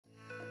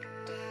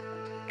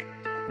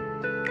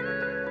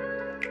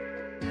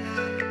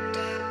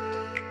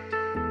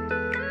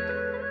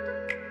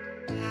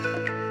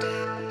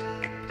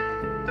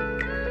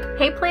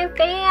Hey plant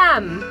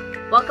fam!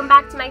 Welcome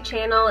back to my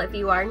channel. If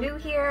you are new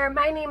here,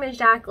 my name is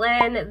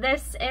Jacqueline.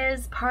 This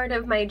is part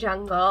of my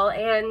jungle,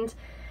 and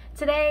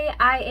today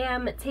I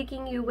am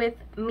taking you with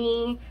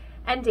me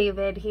and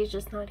David. He's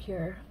just not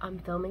here. I'm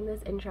filming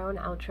this intro and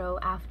outro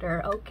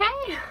after,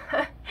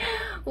 okay?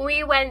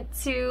 We went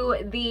to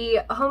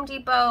the Home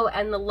Depot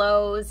and the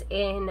Lowe's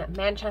in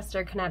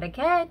Manchester,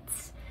 Connecticut.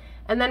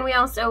 And then we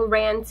also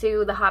ran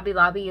to the Hobby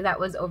Lobby that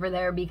was over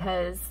there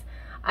because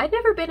I'd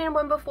never been in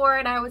one before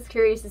and I was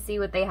curious to see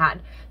what they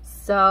had.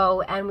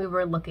 So, and we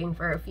were looking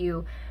for a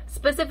few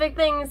specific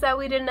things that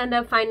we didn't end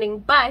up finding,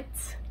 but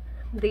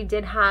they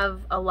did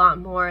have a lot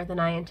more than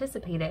I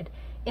anticipated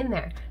in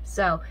there.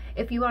 So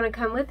if you want to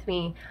come with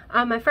me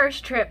on my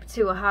first trip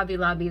to a Hobby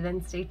Lobby,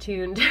 then stay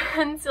tuned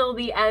until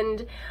the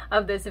end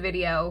of this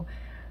video.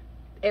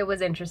 It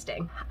was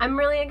interesting. I'm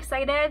really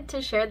excited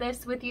to share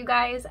this with you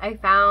guys. I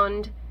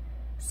found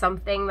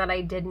something that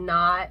I did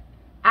not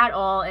at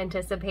all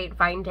anticipate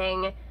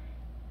finding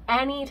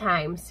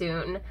anytime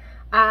soon.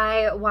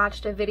 I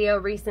watched a video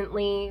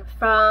recently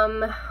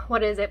from,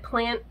 what is it,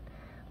 Plant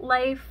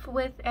Life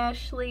with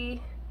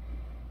Ashley,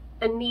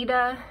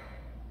 Anita.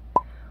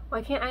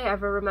 Why can't I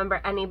ever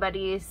remember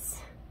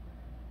anybody's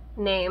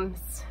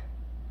names?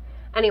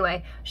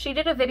 Anyway, she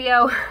did a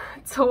video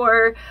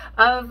tour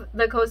of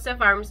the Costa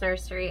Farms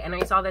nursery, and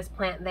I saw this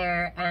plant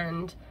there,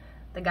 and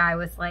the guy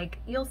was like,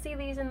 "You'll see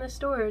these in the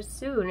stores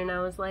soon," and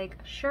I was like,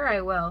 "Sure I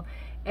will."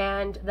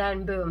 And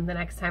then boom, the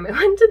next time I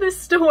went to the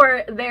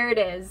store, there it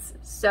is.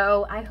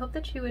 So I hope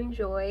that you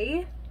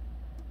enjoy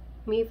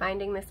me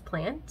finding this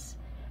plant,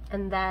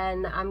 and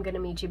then I'm gonna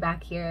meet you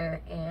back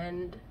here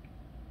and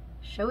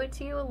show it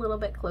to you a little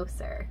bit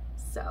closer.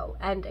 So,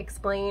 and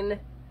explain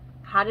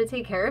how to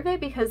take care of it,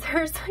 because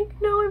there's like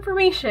no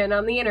information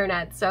on the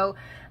internet. So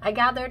I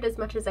gathered as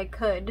much as I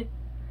could,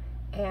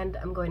 and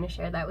I'm going to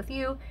share that with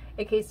you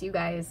in case you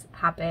guys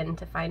happen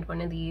to find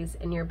one of these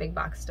in your big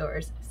box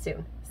stores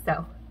soon.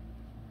 So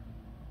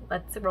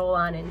let's roll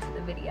on into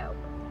the video.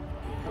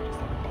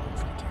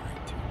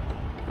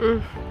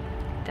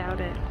 Doubt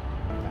it.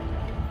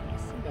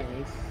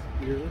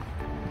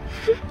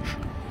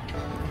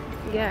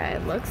 Yeah,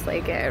 it looks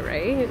like it,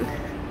 right?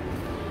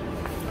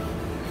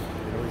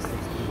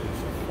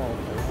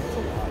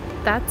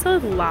 That's a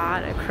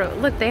lot of crow.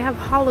 Look, they have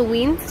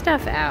Halloween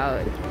stuff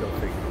out.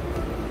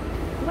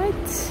 What?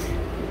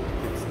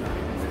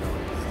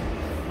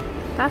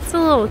 That's a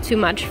little too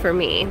much for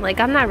me. Like,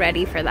 I'm not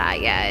ready for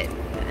that yet.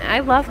 I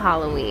love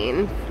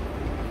Halloween.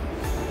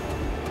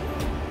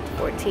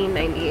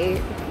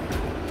 $14.98.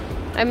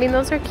 I mean,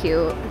 those are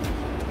cute. You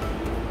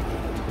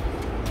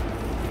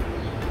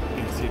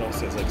can see it all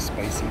says like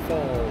spicy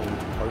fall,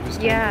 harvest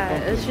time. Yeah,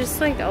 it's just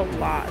like a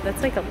lot.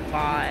 That's like a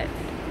lot.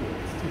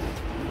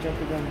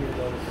 Jumping down here,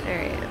 though.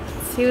 Alright,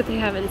 let's see what they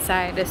have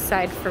inside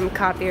aside from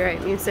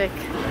copyright music.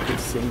 I can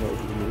sing over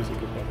the music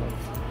if that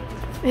helps.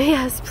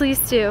 Yes, please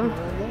do.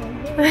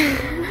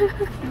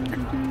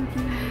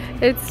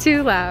 It's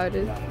too loud.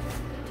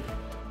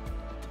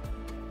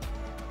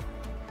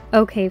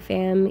 Okay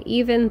fam,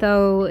 even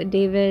though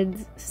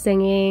David's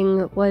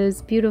singing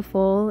was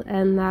beautiful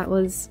and that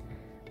was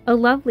a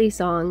lovely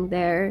song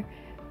there,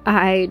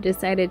 I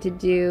decided to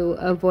do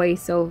a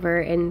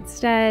voiceover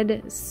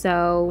instead.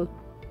 So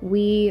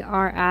we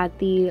are at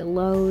the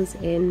Lowe's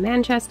in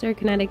Manchester,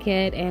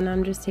 Connecticut, and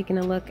I'm just taking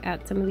a look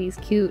at some of these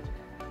cute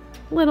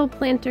little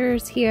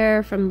planters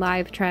here from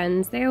Live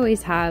Trends. They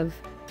always have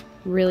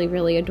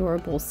really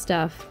adorable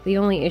stuff. The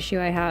only issue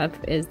I have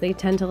is they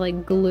tend to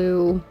like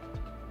glue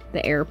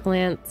the air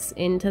plants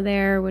into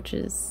there, which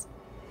is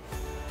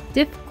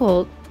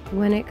difficult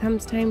when it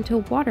comes time to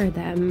water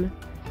them.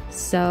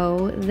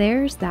 So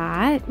there's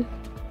that.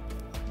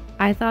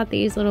 I thought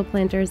these little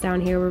planters down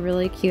here were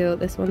really cute.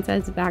 This one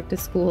says back to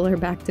school or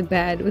back to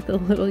bed with a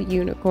little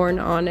unicorn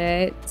on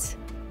it.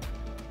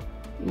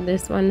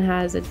 This one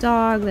has a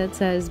dog that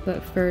says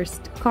but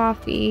first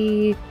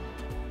coffee.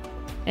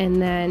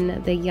 And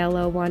then the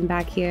yellow one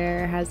back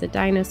here has a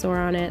dinosaur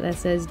on it that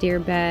says dear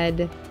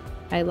bed,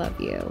 I love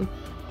you.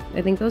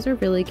 I think those are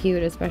really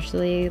cute,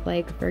 especially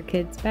like for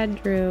kids'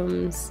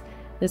 bedrooms.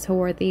 This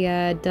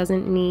Haworthia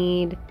doesn't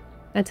need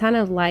a ton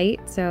of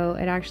light, so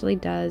it actually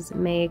does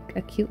make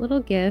a cute little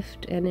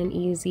gift and an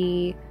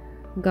easy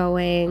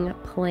going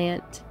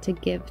plant to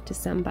give to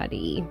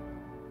somebody.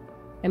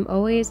 I'm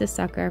always a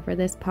sucker for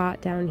this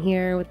pot down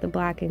here with the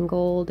black and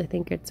gold. I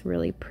think it's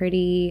really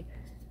pretty.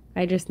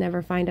 I just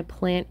never find a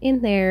plant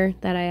in there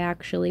that I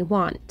actually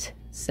want.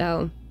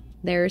 So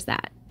there's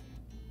that.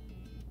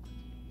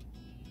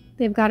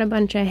 They've got a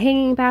bunch of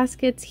hanging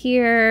baskets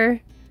here.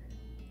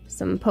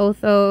 Some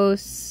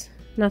pothos.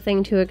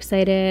 Nothing too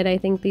excited. I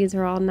think these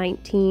are all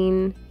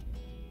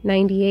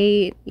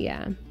 $19.98.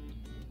 Yeah.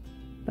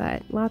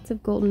 But lots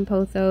of golden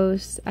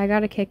pothos. I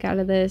got a kick out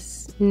of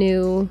this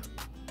new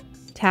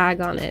tag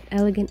on it.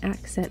 Elegant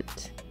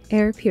accent.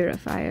 Air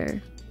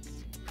purifier.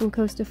 From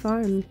Costa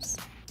Farms.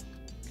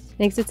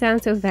 Makes it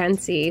sound so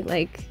fancy.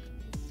 Like,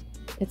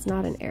 it's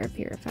not an air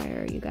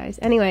purifier, you guys.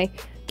 Anyway,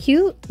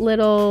 cute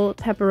little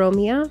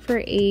peperomia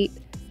for $8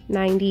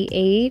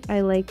 $4.98.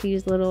 I like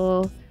these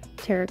little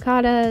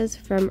terracottas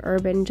from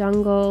Urban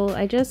Jungle.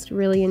 I just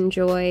really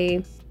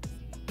enjoy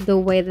the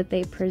way that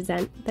they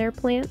present their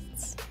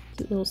plants.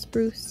 Cute little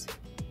spruce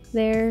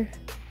there.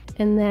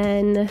 And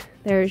then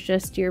there's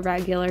just your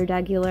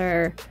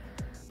regular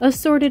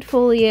assorted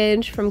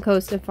foliage from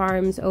Costa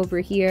Farms over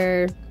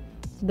here.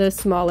 The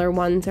smaller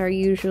ones are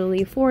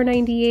usually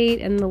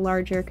 $4.98 and the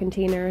larger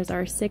containers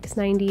are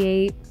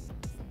 $6.98.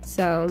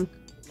 So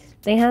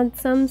they had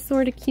some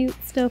sort of cute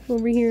stuff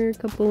over here, a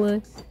couple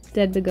of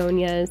dead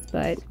begonias,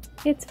 but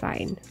it's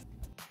fine.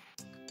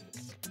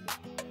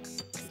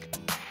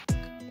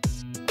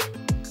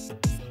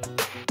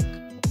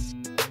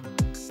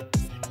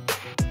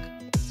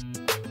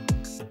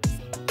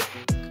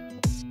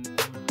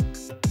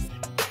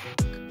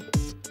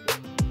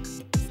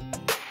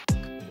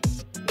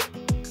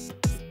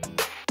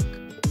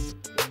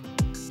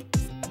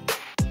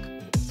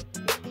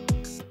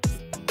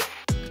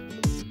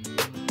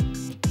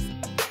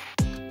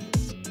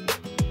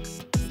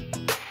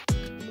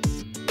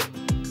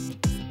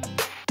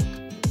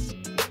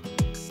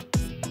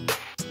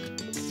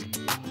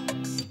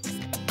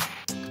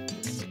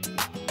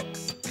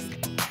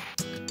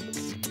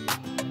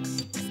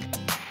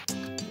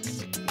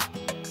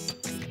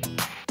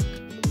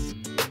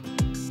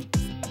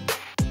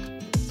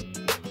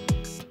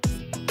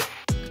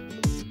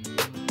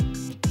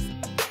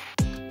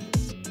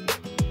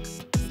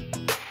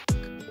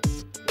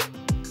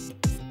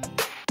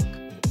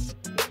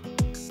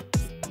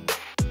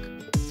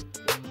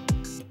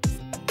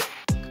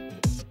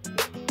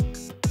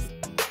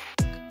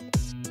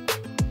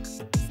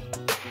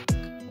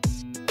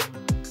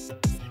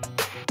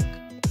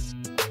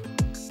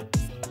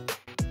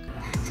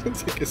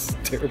 Sounds like a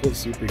terrible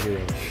superhero.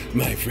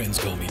 My friends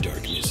call me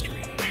Dark Mystery.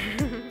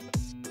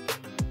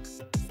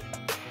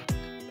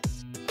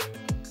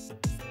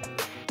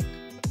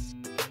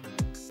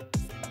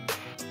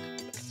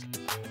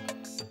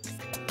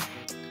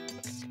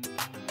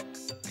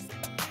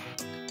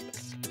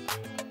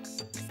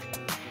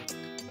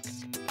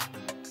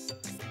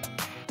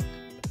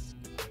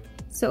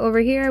 So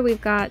over here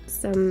we've got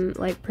some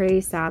like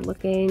pretty sad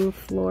looking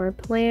floor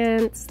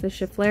plants. The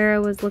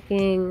Schefflera was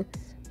looking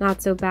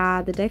not so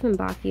bad. The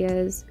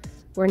Dieffenbachias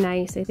were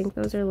nice. I think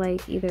those are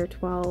like either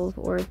 12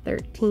 or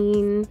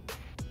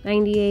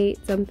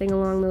 13.98, something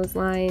along those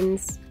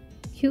lines.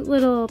 Cute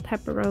little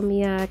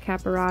Peperomia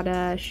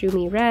caparata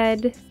Shumi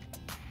Red.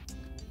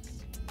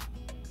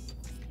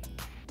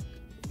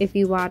 If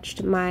you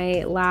watched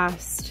my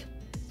last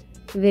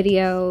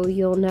video,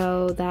 you'll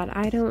know that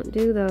I don't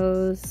do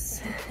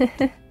those.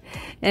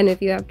 And if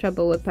you have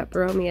trouble with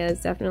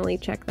peperomias, definitely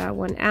check that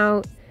one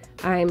out.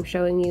 I'm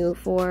showing you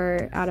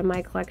 4 out of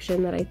my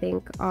collection that I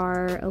think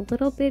are a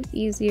little bit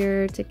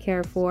easier to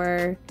care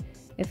for.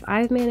 If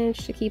I've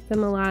managed to keep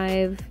them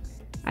alive,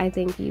 I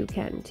think you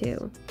can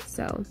too.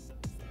 So,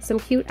 some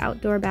cute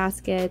outdoor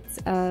baskets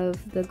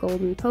of the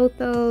golden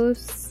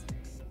pothos,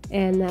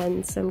 and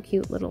then some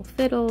cute little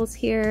fiddles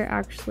here,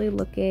 actually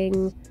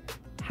looking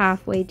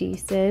halfway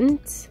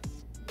decent.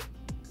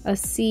 A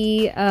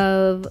sea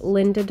of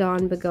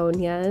Lindenii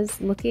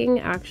begonias, looking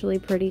actually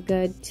pretty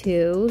good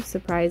too,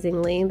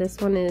 surprisingly.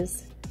 This one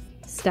is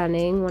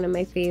stunning, one of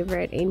my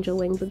favorite angel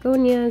wing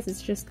begonias.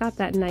 It's just got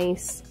that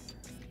nice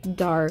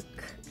dark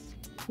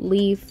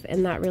leaf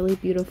and that really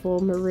beautiful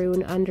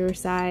maroon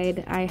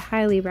underside. I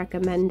highly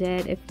recommend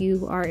it if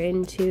you are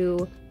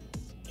into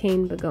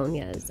cane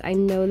begonias. I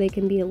know they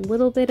can be a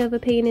little bit of a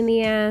pain in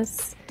the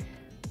ass.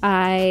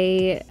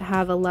 I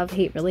have a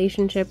love-hate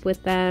relationship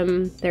with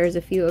them. There's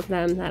a few of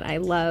them that I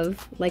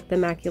love, like the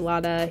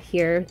Maculata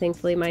here.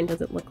 Thankfully mine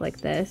doesn't look like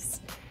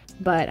this,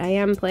 but I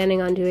am planning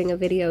on doing a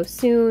video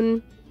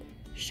soon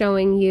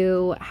showing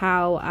you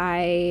how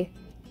I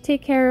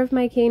take care of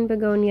my cane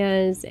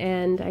begonias,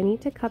 and I need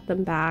to cut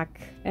them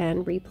back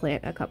and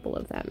replant a couple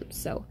of them.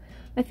 So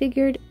I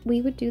figured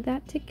we would do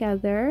that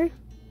together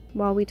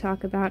while we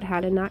talk about how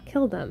to not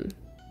kill them.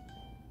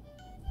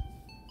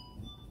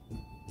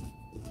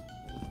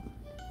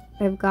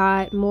 I've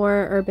got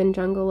more urban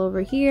jungle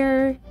over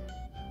here,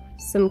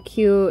 some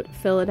cute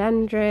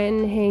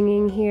philodendron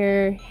hanging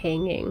here,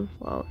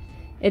 well,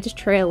 it's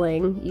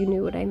trailing, you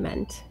knew what I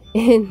meant,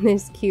 in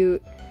this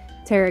cute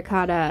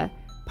terracotta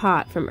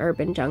pot from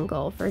Urban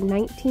Jungle for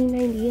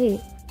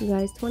 $19.98. You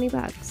guys, 20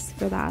 bucks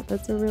for that.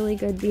 That's a really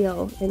good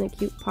deal in a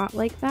cute pot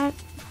like that.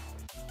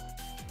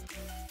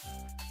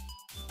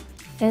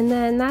 And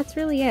then that's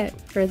really it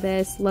for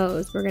this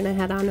Lowe's. We're gonna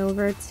head on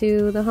over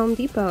to the Home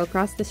Depot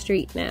across the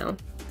street now.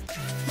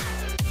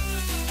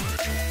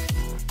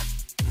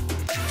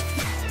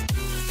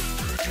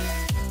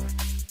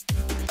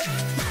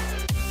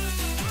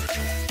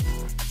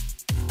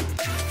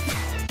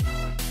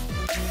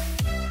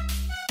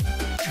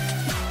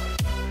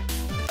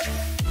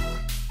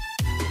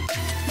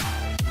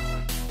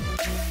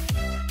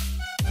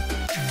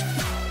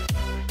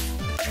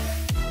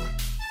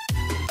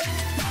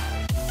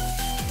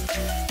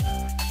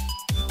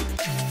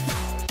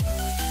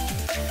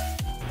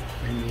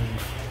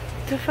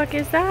 The fuck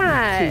is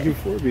that?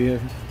 Euphorbia.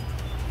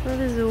 That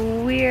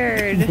is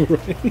weird.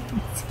 Right?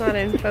 It's not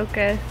in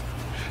focus.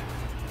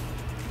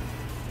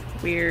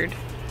 Weird.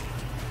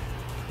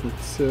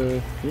 It's,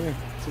 yeah,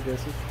 it's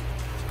aggressive.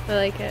 I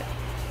like it.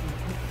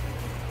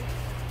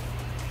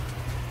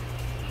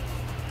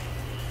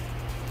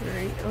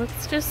 Alright,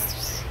 let's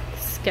just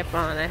skip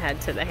on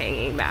ahead to the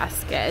hanging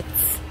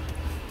baskets.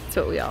 That's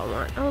what we all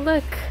want. Oh,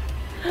 look.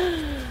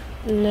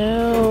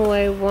 No,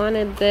 I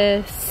wanted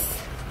this.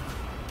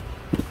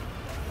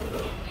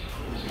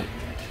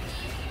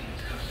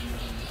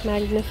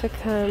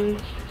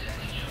 Magnificum.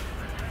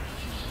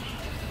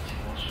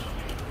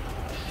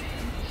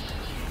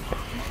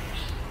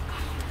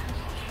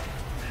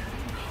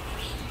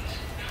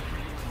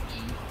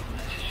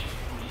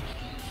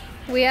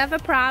 We have a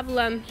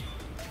problem.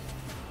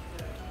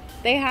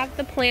 They have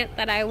the plant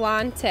that I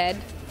wanted,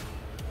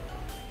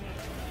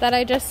 that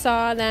I just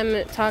saw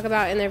them talk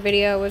about in their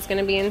video was going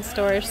to be in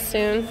stores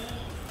soon.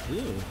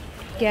 Ooh.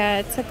 Yeah,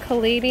 it's a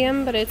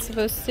Caladium, but it's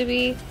supposed to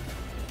be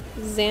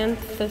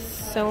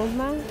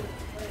Xanthosoma.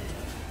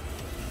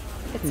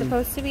 It's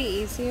supposed to be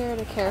easier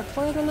to care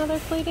for than other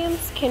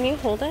Caladiums. Can you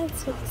hold it?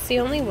 It's the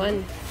only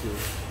one.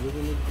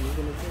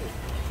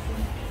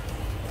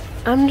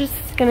 I'm just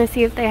gonna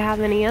see if they have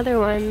any other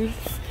ones.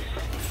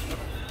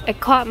 It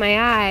caught my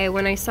eye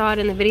when I saw it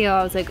in the video.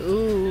 I was like,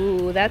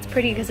 ooh, that's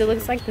pretty, because it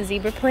looks like the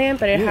zebra plant,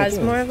 but it has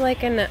more of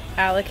like an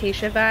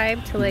alocasia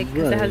vibe to like,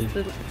 because it has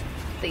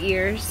the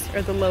ears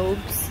or the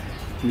lobes.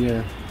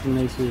 Yeah,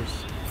 nice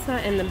ears. It's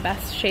not in the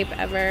best shape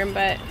ever,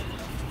 but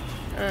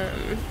I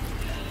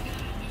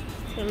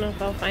don't know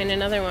if I'll find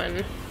another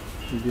one.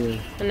 Yeah.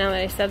 And now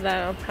that I said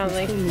that, I'll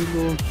probably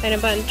find a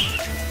bunch.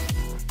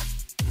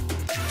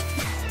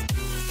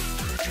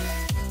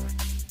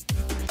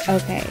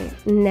 Okay,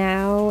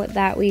 now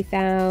that we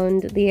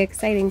found the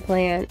exciting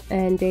plant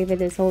and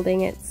David is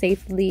holding it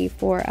safely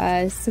for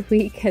us,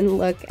 we can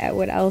look at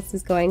what else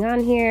is going on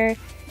here.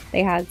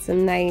 They had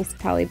some nice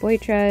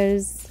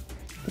polyboitras.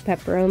 The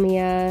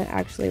peperomia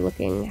actually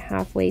looking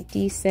halfway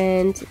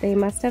decent. They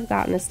must have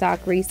gotten a stock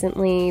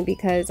recently,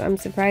 because I'm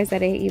surprised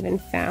that I even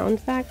found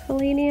that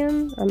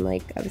Caladium. I'm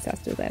like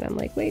obsessed with it. I'm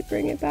like, wait,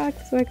 bring it back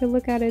so I can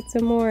look at it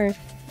some more.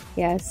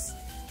 Yes,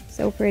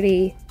 so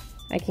pretty.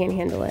 I can't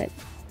handle it.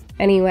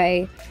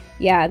 Anyway,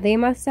 yeah, they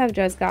must have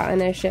just gotten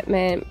a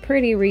shipment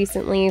pretty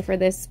recently for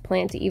this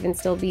plant to even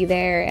still be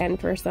there, and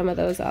for some of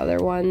those other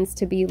ones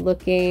to be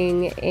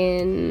looking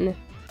in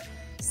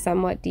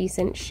somewhat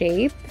decent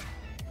shape.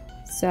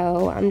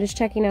 So I'm just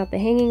checking out the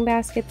hanging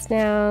baskets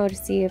now to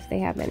see if they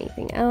have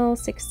anything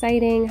else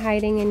exciting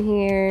hiding in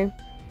here.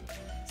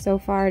 So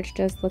far it's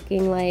just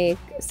looking like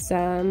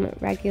some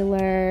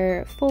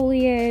regular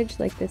foliage,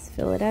 like this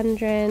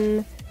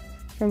philodendron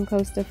from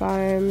Costa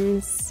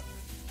Farms.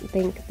 I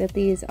think that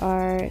these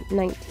are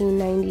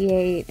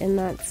 $19.98 in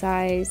that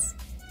size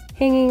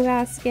hanging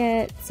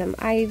basket. Some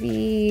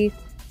ivy.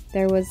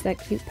 There was that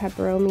cute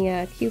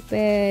peperomia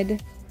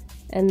cupid.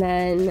 And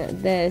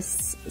then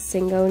this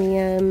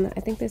syngonium, I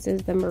think this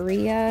is the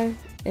Maria,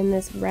 in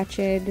this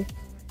wretched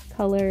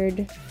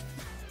colored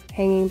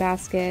hanging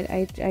basket.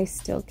 I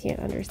still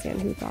can't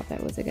understand who thought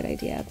that was a good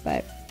idea,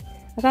 but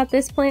I thought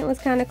this plant was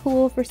kind of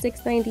cool for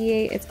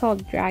 $6.98. It's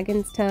called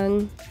Dragon's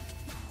Tongue.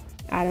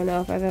 I don't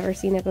know if I've ever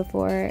seen it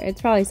before.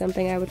 It's probably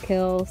something I would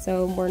kill,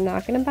 so we're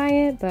not gonna buy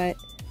it, but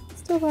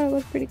still thought it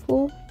looked pretty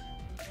cool.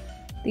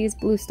 These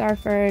blue star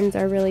ferns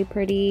are really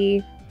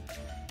pretty.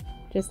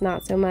 Just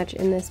not so much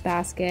in this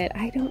basket.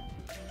 I don't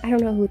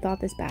know who thought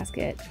this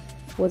basket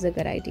was a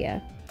good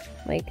idea.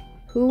 Like,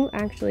 who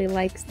actually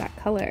likes that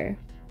color?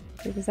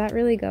 Like, does that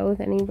really go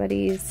with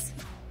anybody's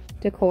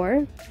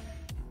decor?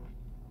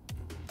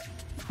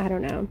 I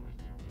don't know.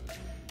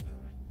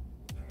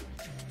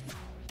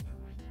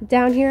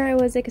 Down here I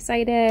was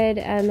excited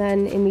and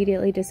then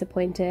immediately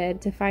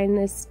disappointed to find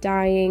this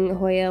dying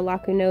Hoya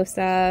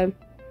lacunosa.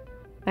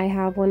 I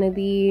have one of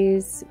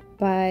these,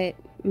 but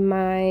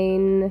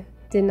mine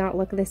did not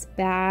look this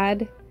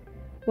bad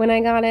when I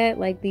got it.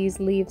 Like, these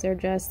leaves are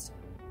just,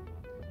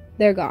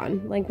 they're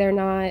gone. Like, they're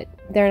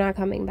not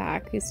coming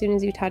back. As soon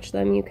as you touch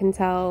them, you can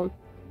tell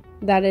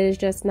that it is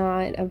just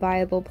not a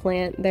viable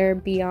plant. They're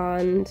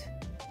beyond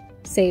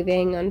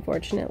saving,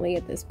 unfortunately,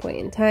 at this point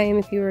in time.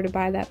 If you were to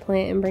buy that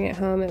plant and bring it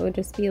home, it would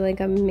just be like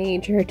a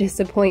major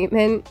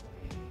disappointment.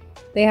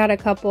 They had a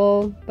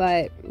couple,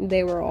 but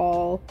they were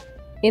all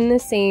in the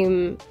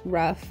same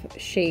rough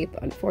shape,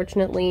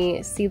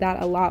 unfortunately. See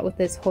that a lot with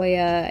this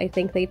Hoya. I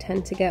think they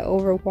tend to get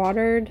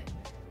overwatered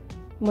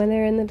when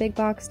they're in the big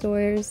box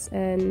stores,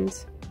 and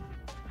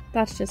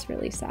that's just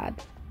really sad,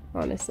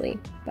 honestly.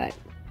 But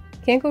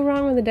can't go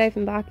wrong with a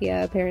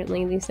Dieffenbachia,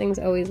 apparently. These things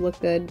always look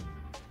good,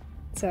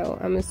 so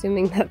I'm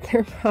assuming that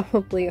they're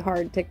probably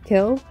hard to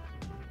kill.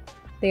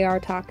 They are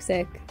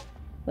toxic,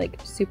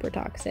 like super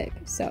toxic,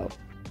 so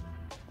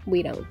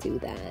we don't do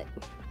that.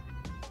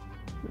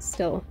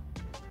 Still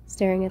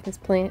staring at this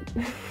plant.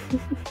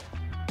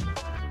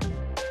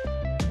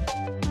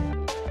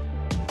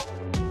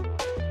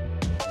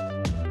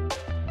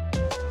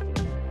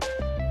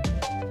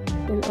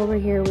 And over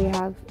here we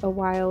have a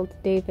wild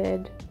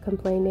David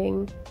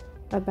complaining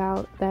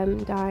about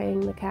them dying,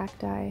 the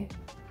cacti,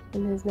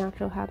 in his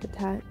natural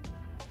habitat.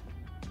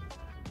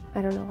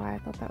 I don't know why I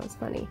thought that was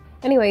funny.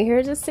 Anyway,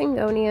 here's a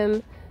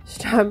Syngonium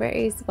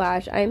Strawberry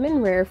Splash. I'm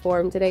in rare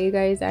form today, you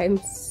guys. I'm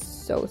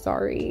so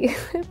sorry.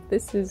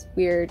 This is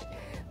weird.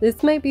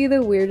 This might be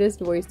the weirdest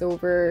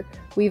voiceover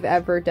we've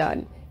ever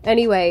done.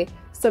 Anyway,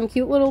 some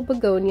cute little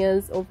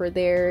begonias over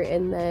there,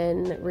 and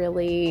then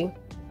really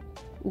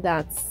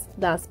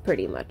that's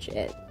pretty much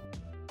it.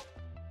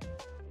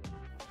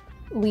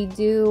 We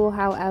do,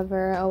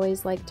 however,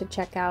 always like to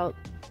check out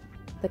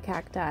the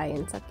cacti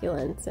and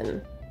succulents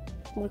and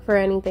look for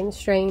anything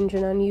strange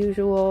and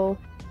unusual,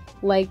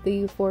 like the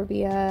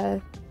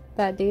euphorbia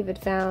that David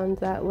found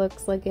that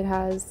looks like it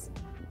has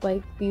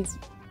like these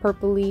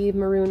purpley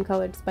maroon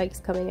colored spikes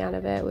coming out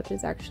of it, which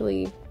is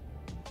actually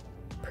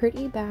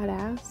pretty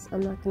badass. I'm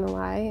not gonna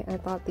lie. I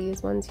thought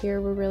these ones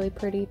here were really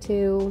pretty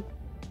too.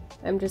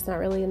 I'm just not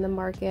really in the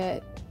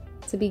market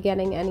to be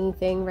getting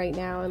anything right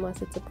now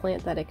unless it's a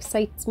plant that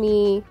excites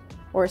me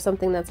or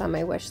something that's on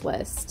my wish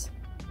list.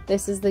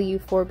 This is the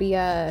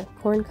euphorbia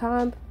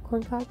corncob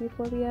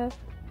euphorbia.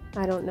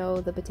 I don't know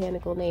the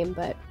botanical name,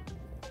 but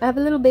I have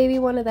a little baby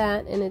one of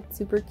that and it's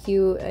super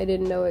cute. I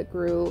didn't know it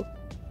grew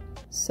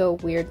so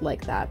weird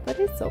like that, but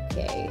it's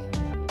okay.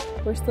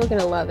 We're still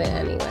gonna love it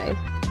anyway.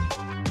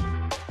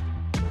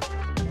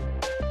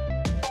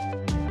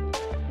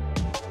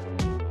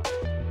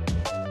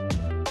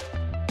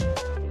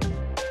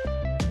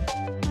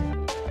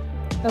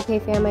 Okay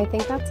fam, I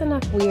think that's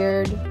enough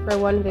weird for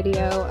one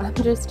video. I'm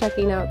just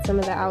checking out some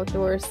of the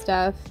outdoor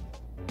stuff.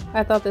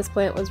 I thought this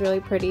plant was really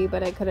pretty,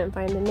 but I couldn't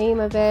find the name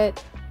of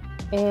it.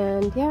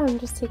 And yeah, I'm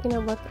just taking a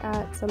look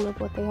at some of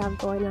what they have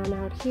going on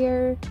out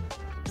here.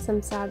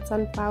 Some sad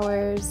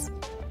sunflowers.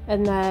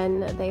 And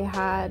then they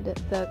had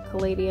the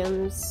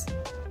caladiums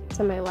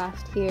to my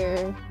left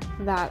here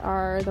that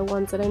are the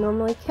ones that I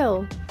normally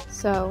kill.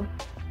 So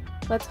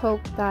let's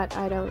hope that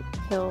I don't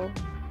kill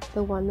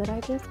the one that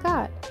I just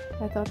got.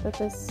 I thought that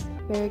this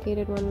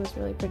variegated one was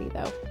really pretty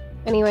though.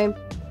 Anyway,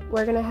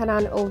 we're gonna head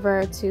on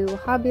over to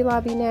Hobby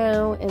Lobby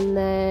now, and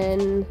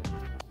then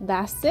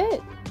that's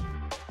it.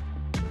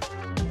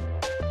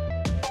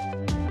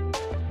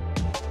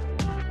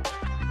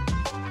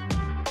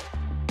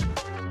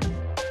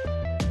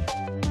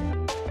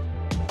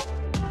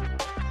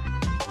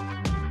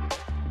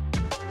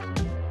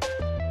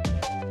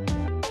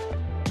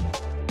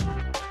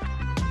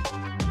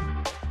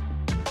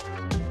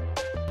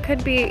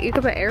 Could be, you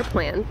could put air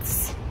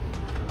plants.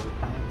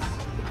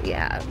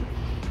 Yeah.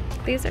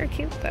 These are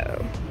cute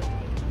though.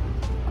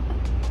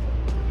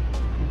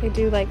 I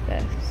do like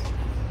this.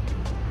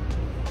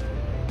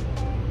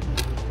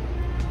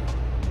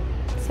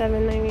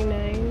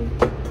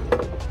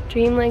 $7.99.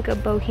 Dream like a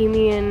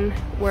bohemian,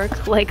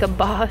 work like a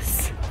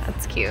boss.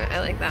 That's cute. I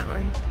like that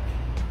one.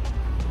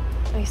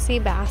 I see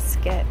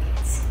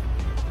baskets.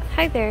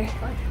 Hi there.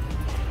 Hi.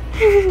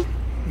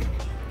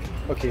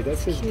 Okay, that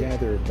says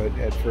gather, but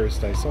at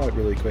first I saw it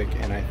really quick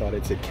and I thought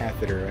it said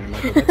catheter, and I'm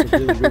like, well, that's a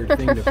really weird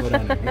thing to put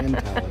on a hand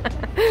towel.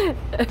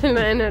 And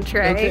then a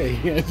tray. Okay,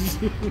 yes.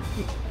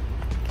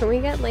 Can we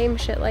get lame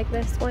shit like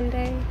this one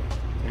day?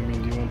 I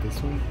mean, do you want this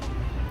one?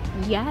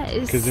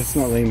 Yes. Because it's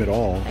not lame at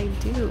all. I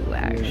do,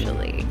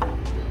 actually.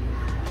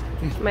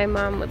 Yeah. My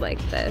mom would like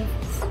this.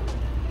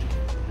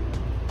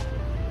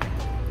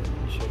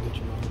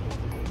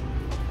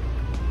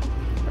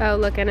 Oh,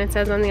 look, and it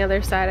says on the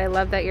other side, I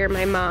love that you're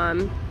my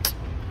mom.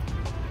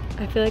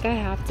 I feel like I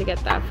have to get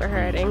that for her.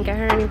 I didn't get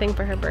her anything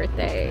for her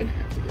birthday.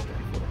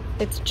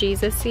 It's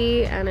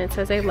Jesus-y, and it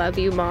says, I love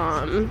you,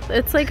 Mom.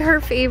 It's like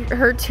her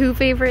two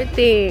favorite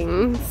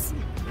things.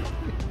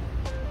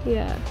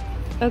 Yeah.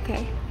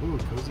 Okay. Ooh,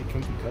 cozy,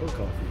 comfy cuddle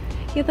coffee.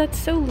 Yeah, that's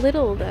so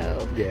little,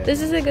 though. Yeah.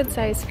 This is a good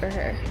size for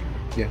her.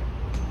 Yeah.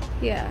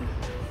 Yeah.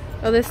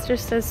 Oh, this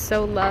just says,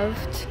 so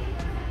loved.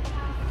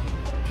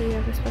 You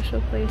have a special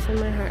place in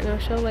my heart. No,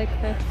 she'll like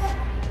this.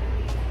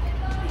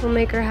 We'll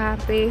make her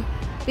happy.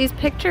 These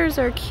pictures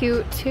are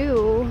cute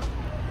too.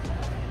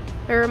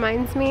 It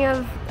reminds me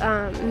of,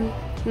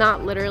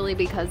 not literally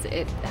because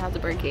it has a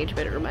birdcage,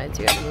 but it reminds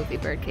you of the movie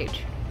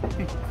Birdcage.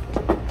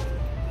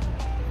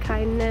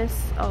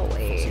 Kindness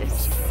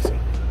always.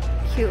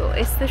 Cute.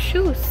 It's the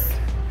shoes.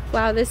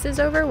 Wow, this is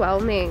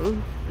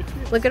overwhelming.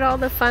 Look at all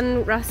the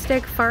fun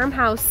rustic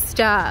farmhouse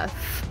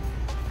stuff.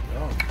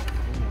 Oh.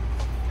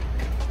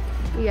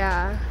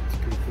 Yeah. It's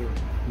pretty cool.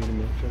 Need a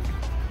milkshake?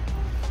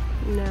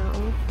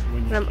 No.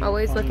 But I'm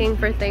always looking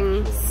for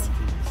things.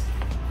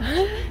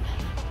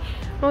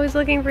 I'm always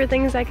looking for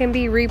things that can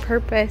be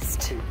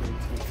repurposed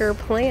for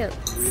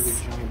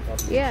plants.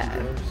 Yeah.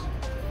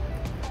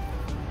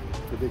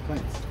 For big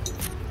plants.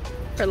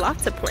 For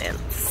lots of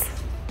plants.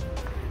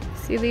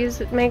 See,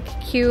 these make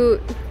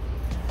cute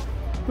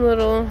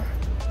little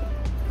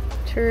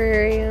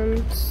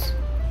terrariums.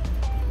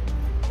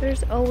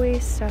 There's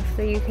always stuff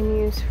that you can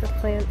use for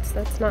plants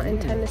that's not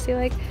intended to see.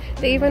 Like,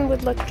 they even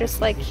would look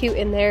just like cute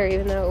in there,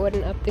 even though it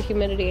wouldn't up the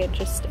humidity. It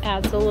just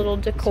adds a little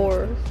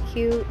decor.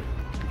 Cute.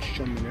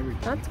 Shove them in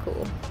everything. That's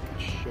cool.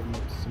 Shove them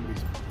up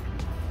somebody's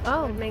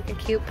Oh, make a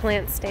cute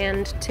plant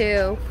stand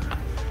too.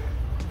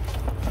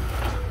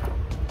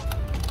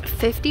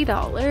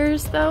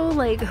 $50 though?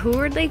 Like, who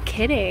are they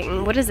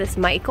kidding? What is this,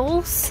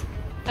 Michael's?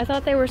 I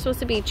thought they were supposed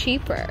to be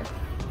cheaper.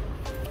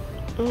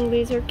 Oh,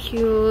 these are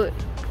cute.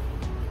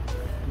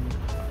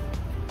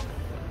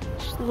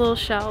 Just little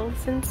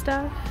shelves and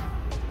stuff.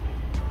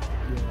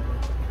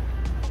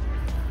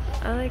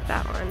 I like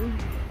that one.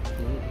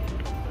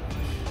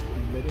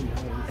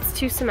 It's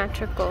too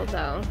symmetrical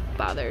though,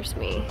 bothers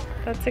me.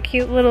 That's a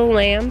cute little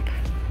lamp.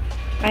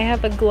 I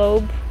have a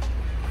globe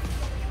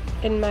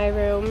in my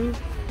room.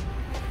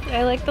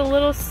 I like the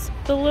little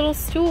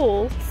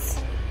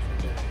stools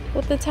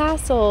with the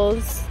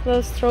tassels.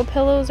 Those throw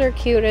pillows are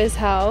cute as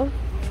hell.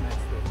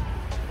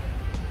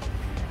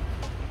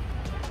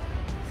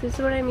 This is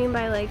what I mean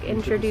by like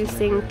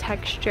introducing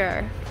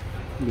texture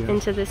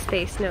into the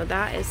space. No,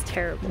 that is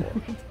terrible.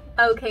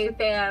 Okay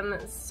fam,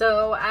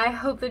 so I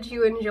hope that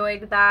you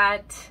enjoyed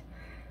that.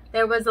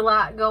 There was a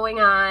lot going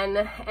on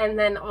and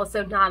then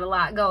also not a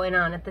lot going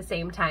on at the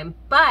same time,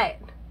 but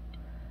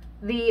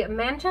the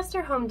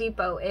Manchester Home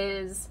Depot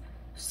is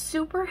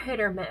super hit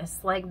or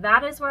miss. Like,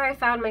 that is where I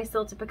found my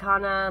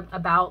Siltepecana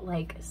about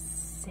like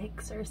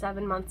 6 or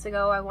 7 months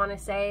ago, I want to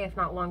say, if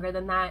not longer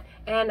than that.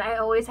 And I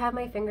always have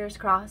my fingers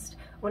crossed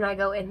when I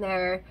go in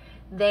there.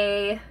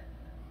 They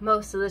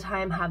most of the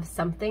time have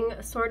something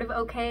sort of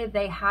okay.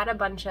 They had a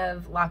bunch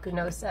of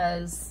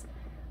Lacunosas,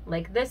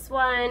 like this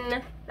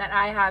one that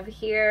I have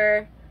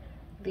here,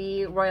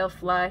 the Royal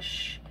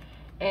Flush,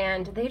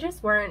 and they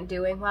just weren't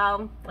doing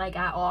well, like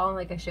at all.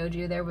 Like I showed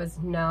you, there was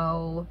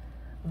no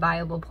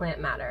viable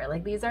plant matter.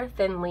 Like, these are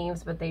thin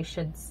leaves, but they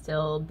should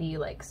still be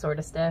like sort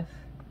of stiff,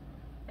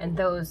 and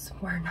those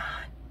were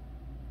not.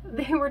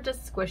 They were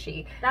just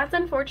squishy. That's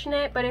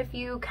unfortunate, but if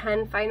you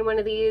can find one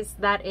of these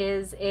that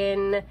is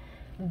in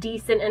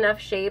decent enough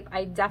shape,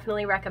 I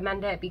definitely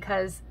recommend it,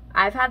 because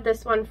I've had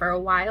this one for a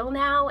while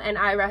now and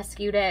I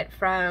rescued it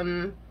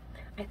from,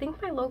 I think,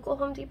 my local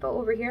Home Depot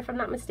over here, if I'm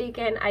not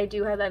mistaken. I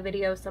do have that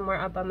video somewhere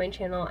up on my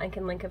channel. I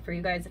can link it for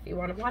you guys if you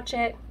want to watch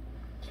it,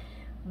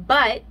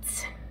 but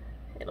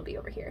it'll be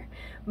over here.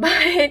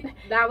 But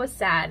that was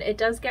sad. It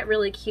does get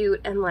really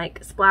cute and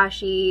like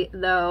splashy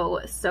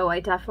though, so I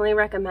definitely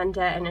recommend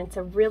it, and it's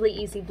a really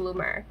easy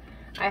bloomer.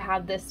 I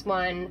had this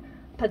one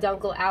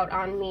peduncle out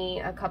on me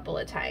a couple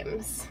of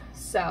times,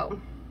 so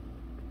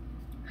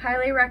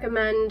highly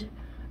recommend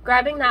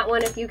grabbing that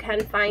one if you can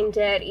find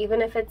it,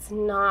 even if it's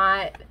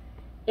not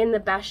in the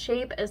best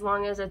shape. As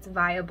long as it's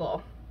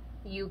viable,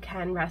 you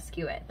can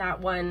rescue it.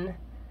 That one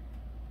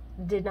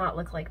did not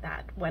look like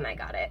that when I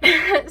got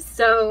it.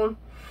 So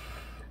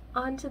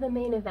on to the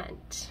main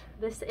event.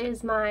 This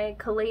is my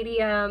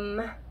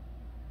Caladium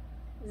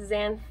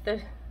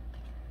Xanthosoma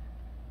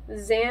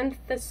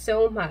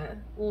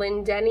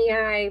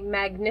Lindenii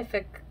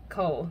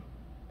Magnificum.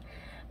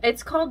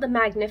 It's called the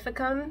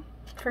Magnificum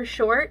for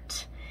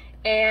short,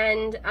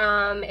 and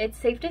it's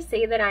safe to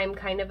say that I'm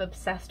kind of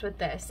obsessed with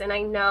this. And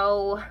I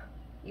know,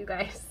 you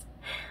guys,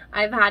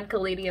 I've had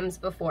Caladiums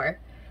before.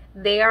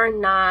 They are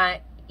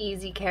not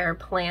easy care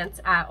plants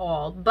at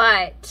all,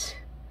 but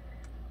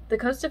the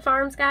Costa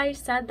Farms guy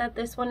said that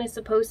this one is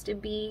supposed to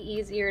be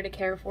easier to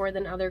care for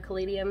than other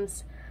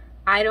Caladiums.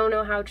 I don't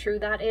know how true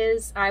that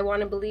is. I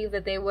want to believe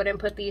that they wouldn't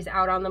put these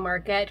out on the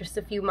market just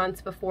a few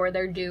months before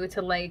they're due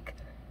to like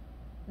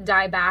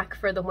die back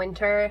for the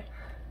winter.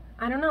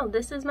 I don't know.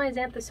 This is my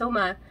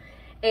Xanthosoma,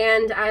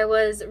 and I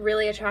was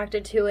really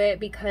attracted to it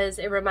because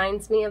it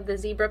reminds me of the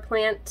zebra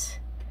plant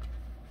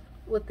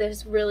with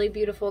this really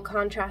beautiful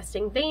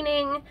contrasting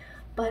veining,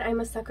 but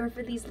I'm a sucker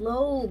for these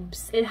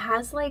lobes. It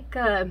has like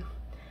a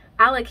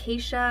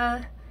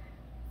alocasia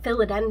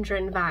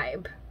philodendron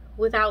vibe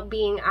without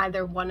being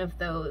either one of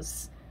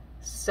those,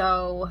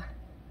 so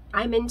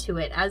I'm into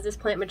it. As this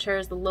plant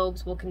matures, the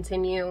lobes will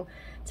continue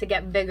to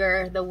get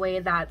bigger the way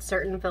that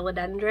certain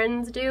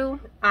philodendrons do.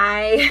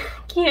 I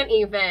can't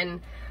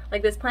even,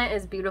 like, this plant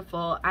is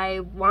beautiful. I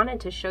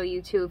wanted to show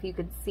you too, if you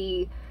could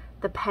see,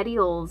 the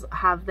petioles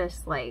have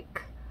this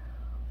like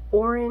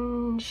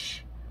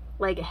orange,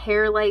 like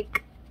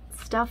hair-like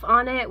stuff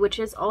on it, which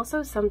is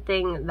also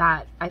something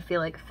that I feel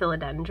like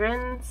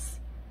philodendrons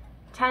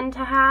tend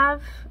to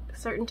have,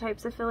 certain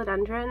types of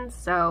philodendrons.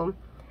 So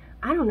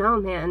I don't know,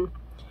 man.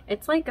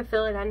 It's like a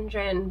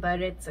philodendron,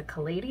 but it's a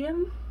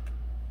caladium.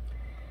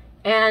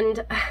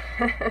 And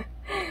I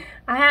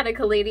had a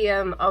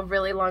caladium a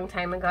really long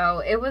time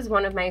ago. It was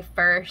one of my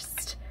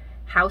first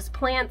house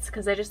plants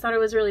because I just thought it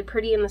was really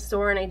pretty in the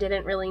store and I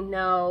didn't really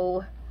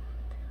know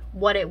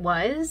what it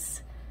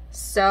was.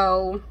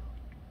 So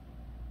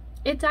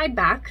it died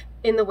back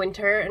in the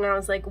winter and I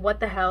was like,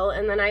 what the hell?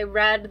 And then I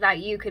read that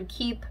you could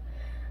keep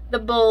the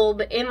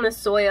bulb in the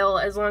soil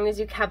as long as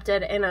you kept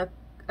it in a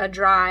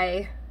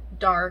dry,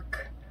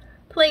 dark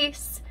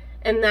place,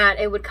 and that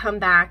it would come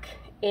back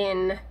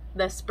in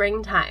the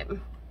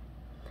springtime.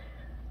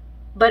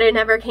 But it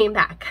never came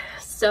back.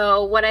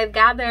 So what I've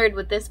gathered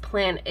with this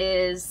plant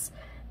is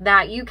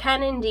that you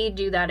can indeed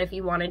do that if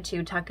you wanted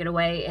to, tuck it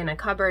away in a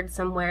cupboard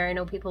somewhere. I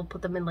know people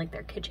put them in like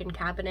their kitchen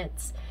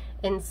cabinets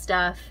and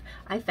stuff.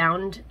 I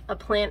found a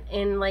plant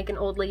in like an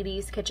old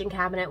lady's kitchen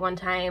cabinet one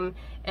time,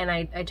 and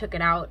I took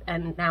it out,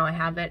 and now I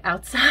have it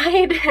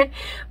outside.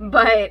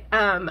 But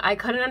I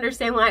couldn't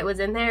understand why it was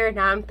in there.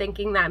 Now I'm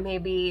thinking that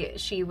maybe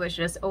she was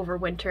just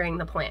overwintering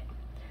the plant.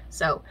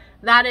 So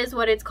that is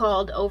what it's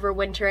called,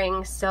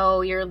 overwintering.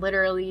 So you're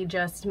literally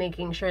just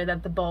making sure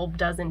that the bulb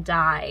doesn't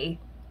die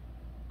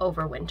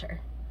over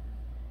winter.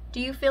 Do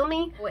you feel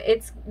me?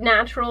 It's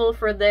natural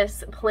for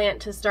this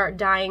plant to start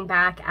dying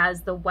back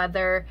as the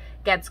weather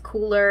gets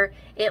cooler.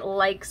 It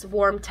likes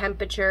warm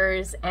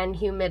temperatures and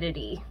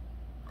humidity.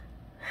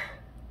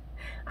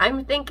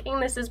 I'm thinking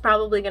this is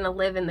probably going to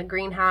live in the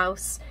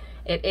greenhouse.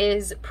 It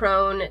is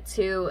prone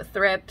to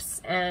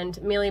thrips and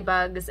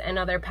mealybugs and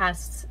other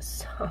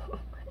pests, so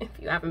if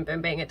you haven't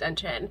been paying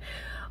attention.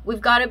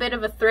 We've got a bit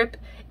of a thrip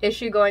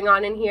issue going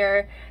on in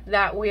here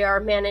that we are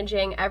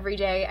managing every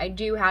day. I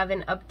do have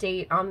an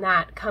update on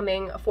that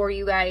coming for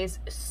you guys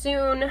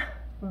soon,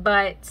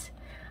 but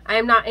I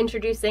am not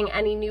introducing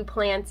any new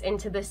plants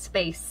into this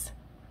space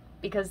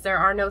because there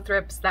are no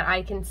thrips that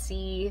I can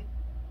see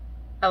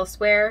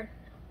elsewhere,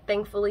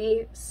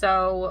 thankfully.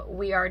 So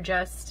we are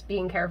just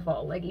being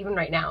careful. Like even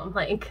right now, I'm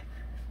like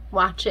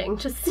watching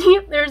to see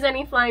if there's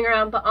any flying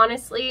around, but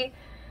honestly,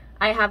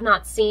 I have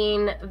not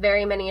seen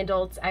very many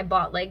adults. I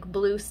bought like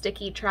blue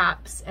sticky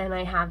traps and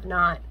I have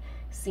not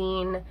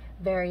seen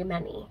very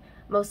many.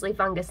 Mostly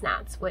fungus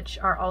gnats, which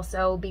are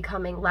also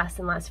becoming less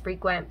and less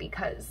frequent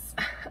because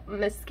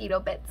mosquito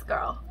bits,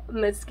 girl.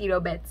 Mosquito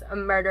bits are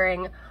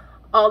murdering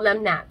all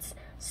them gnats.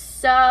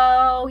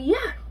 So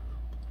yeah,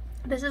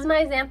 this is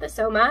my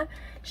Xanthosoma.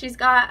 She's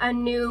got a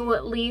new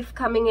leaf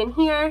coming in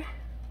here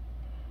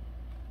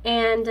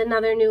and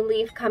another new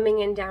leaf coming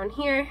in down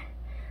here.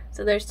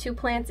 So there's two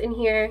plants in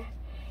here,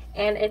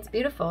 and it's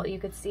beautiful. You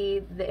could see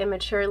the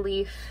immature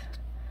leaf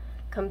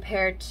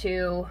compared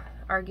to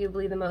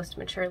arguably the most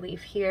mature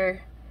leaf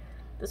here.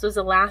 This was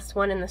the last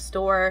one in the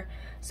store,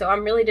 so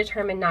I'm really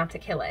determined not to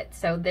kill it.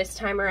 So this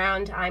time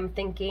around, I'm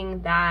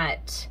thinking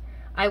that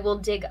I will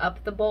dig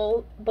up the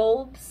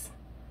bulbs.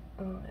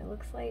 Oh, it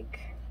looks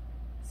like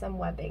some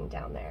webbing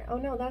down there. Oh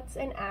no, that's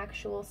an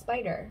actual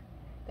spider.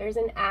 There's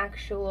an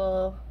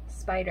actual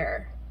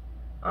spider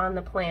on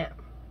the plant.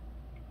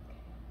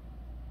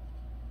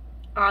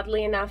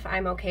 Oddly enough,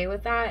 I'm okay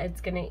with that.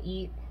 It's gonna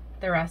eat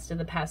the rest of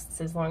the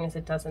pests as long as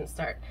it doesn't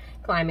start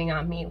climbing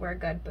on me. We're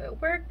good, boo.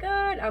 We're good.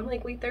 I'm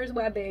like, wait, there's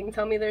webbing.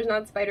 Tell me there's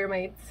not spider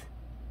mites.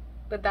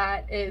 But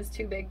that is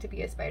too big to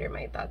be a spider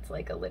mite. That's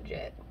like a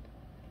legit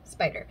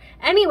spider.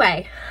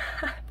 Anyway,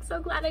 I'm so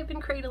glad I've been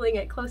cradling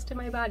it close to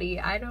my body.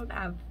 I don't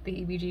have the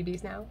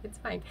heebie-jeebies now. It's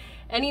fine.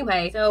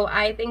 Anyway, so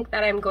I think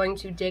that I'm going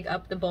to dig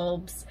up the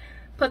bulbs,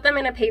 put them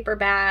in a paper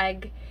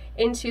bag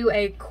into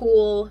a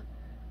cool,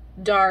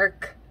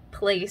 dark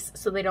place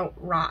so they don't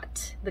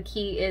rot. The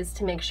key is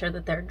to make sure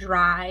that they're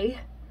dry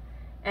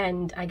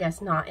and I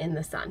guess not in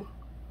the sun.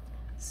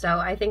 So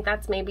I think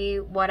that's maybe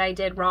what I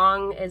did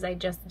wrong, is I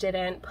just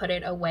didn't put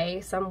it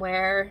away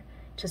somewhere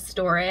to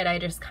store it. I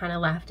just kind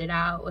of left it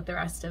out with the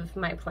rest of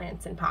my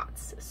plants and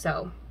pots.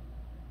 So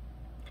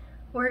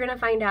we're gonna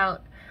find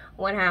out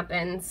what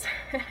happens.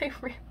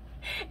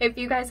 If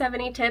you guys have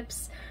any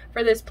tips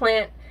for this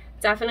plant,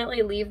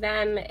 definitely leave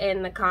them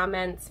in the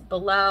comments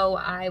below.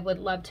 I would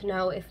love to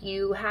know if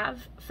you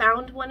have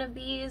found one of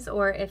these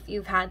or if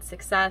you've had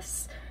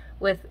success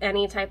with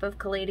any type of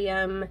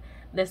caladium.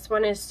 This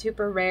one is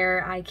super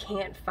rare. I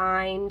can't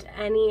find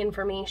any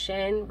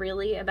information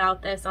really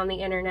about this on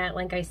the internet.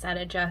 Like I said,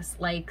 it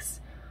just likes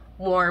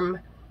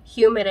warm,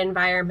 humid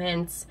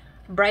environments,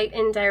 bright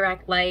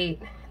indirect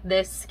light.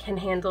 This can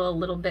handle a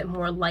little bit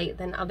more light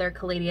than other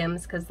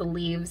caladiums because the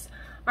leaves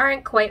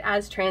aren't quite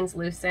as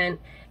translucent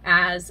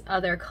as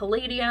other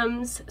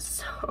caladiums.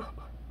 So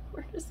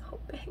we're just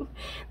hoping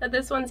that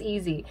this one's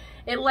easy.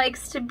 It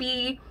likes to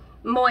be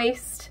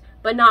moist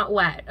but not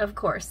wet, of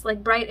course.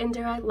 Like bright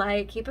indirect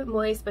light, keep it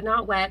moist but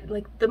not wet.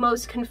 Like the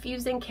most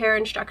confusing care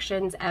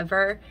instructions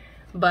ever,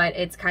 but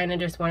it's kind of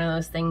just one of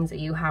those things that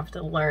you have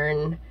to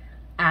learn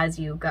as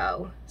you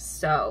go.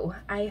 So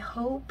I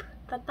hope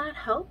that that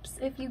helps.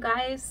 If you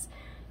guys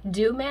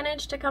do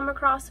manage to come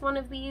across one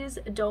of these,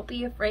 don't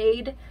be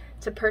afraid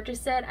to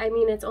purchase it. I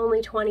mean, it's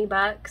only 20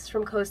 bucks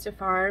from Costa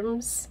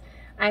Farms.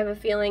 I have a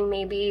feeling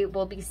maybe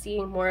we'll be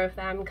seeing more of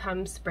them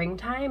come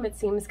springtime. It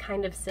seems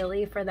kind of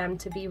silly for them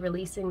to be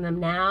releasing them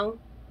now.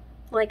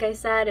 Like I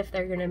said, if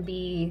they're gonna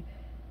be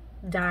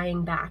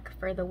dying back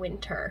for the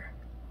winter,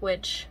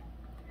 which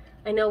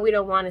I know we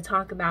don't want to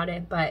talk about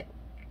it, but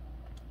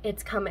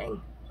it's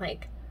coming,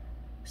 like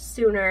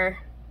sooner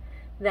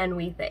than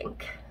we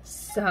think.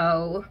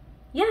 So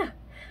yeah,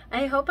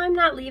 I hope I'm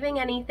not leaving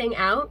anything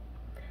out.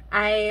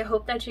 I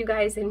hope that you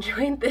guys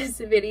enjoyed this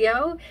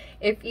video.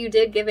 If you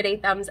did, give it a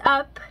thumbs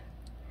up.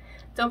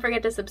 Don't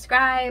forget to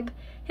subscribe.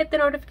 Hit the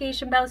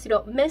notification bell so you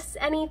don't miss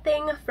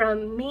anything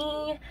from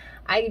me.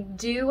 I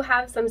do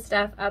have some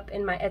stuff up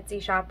in my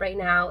Etsy shop right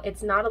now.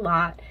 It's not a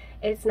lot.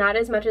 It's not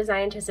as much as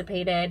I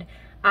anticipated.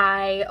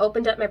 I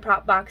opened up my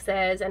prop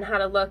boxes and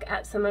had a look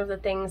at some of the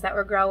things that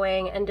were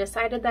growing and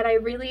decided that I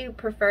really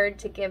preferred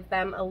to give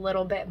them a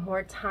little bit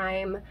more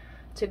time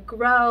to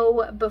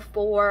grow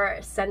before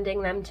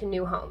sending them to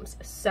new homes.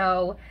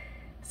 So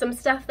some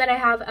stuff that I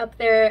have up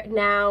there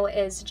now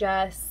is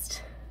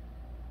just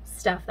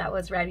stuff that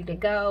was ready to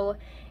go,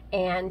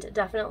 and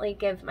definitely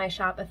give my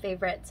shop a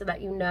favorite so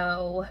that you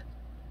know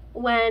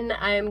when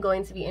I'm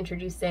going to be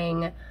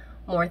introducing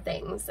more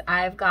things.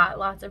 I've got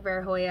lots of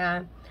rare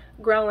Hoya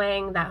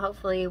growing that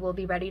hopefully will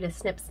be ready to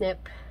snip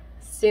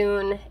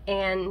soon,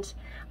 and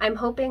I'm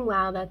hoping,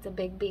 wow, that's a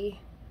big bee.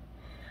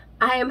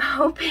 I am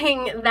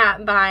hoping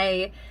that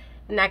by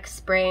next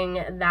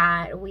spring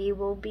that we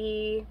will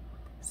be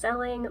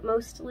selling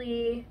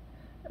mostly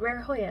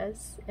rare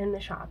Hoyas in the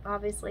shop.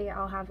 Obviously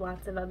I'll have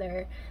lots of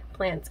other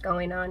plants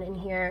going on in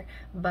here,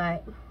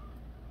 but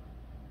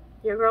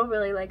your girl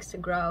really likes to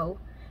grow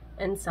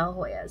and sell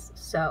Hoyas,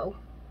 so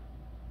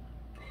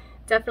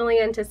definitely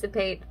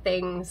anticipate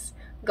things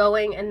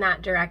going in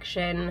that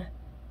direction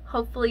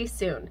hopefully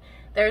soon.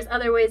 There's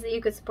other ways that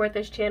you could support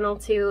this channel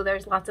too.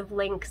 There's lots of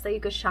links that you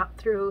could shop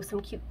through,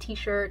 some cute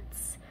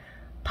t-shirts,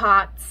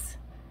 pots,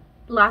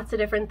 lots of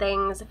different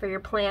things for your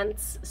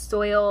plants,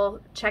 soil.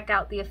 Check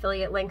out the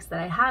affiliate links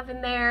that I have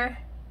in there.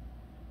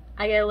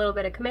 I get a little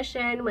bit of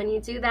commission when you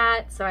do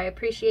that, so I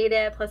appreciate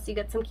it. Plus you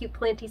get some cute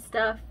planty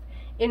stuff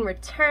in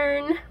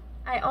return.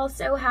 I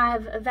also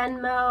have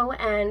Venmo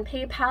and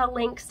PayPal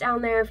links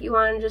down there if you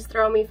want to just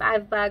throw me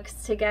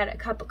 $5 to get a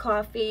cup of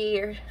coffee,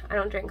 or I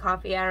don't drink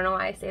coffee, I don't know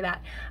why I say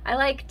that. I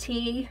like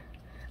tea.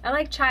 I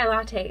like chai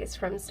lattes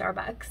from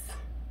Starbucks.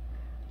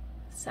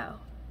 So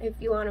if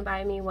you want to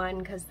buy me one,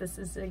 because this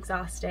is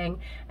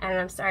exhausting and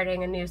I'm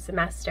starting a new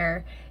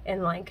semester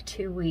in like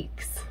 2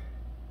 weeks.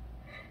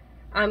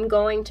 I'm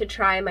going to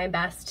try my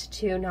best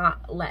to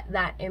not let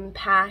that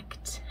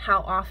impact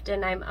how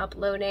often I'm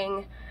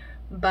uploading,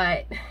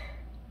 but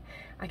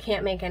I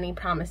can't make any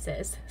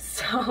promises.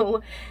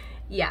 So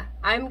yeah,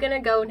 I'm gonna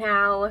go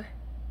now.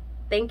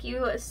 Thank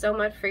you so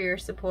much for your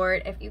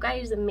support. If you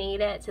guys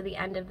made it to the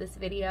end of this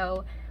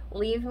video,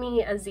 leave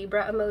me a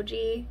zebra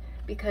emoji,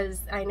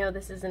 because I know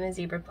this isn't a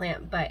zebra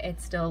plant, but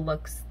it still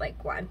looks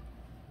like one.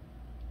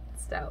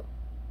 So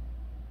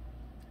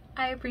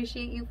I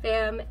appreciate you,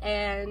 fam,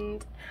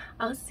 and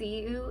I'll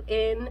see you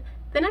in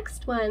the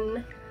next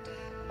one.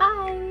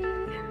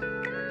 Bye!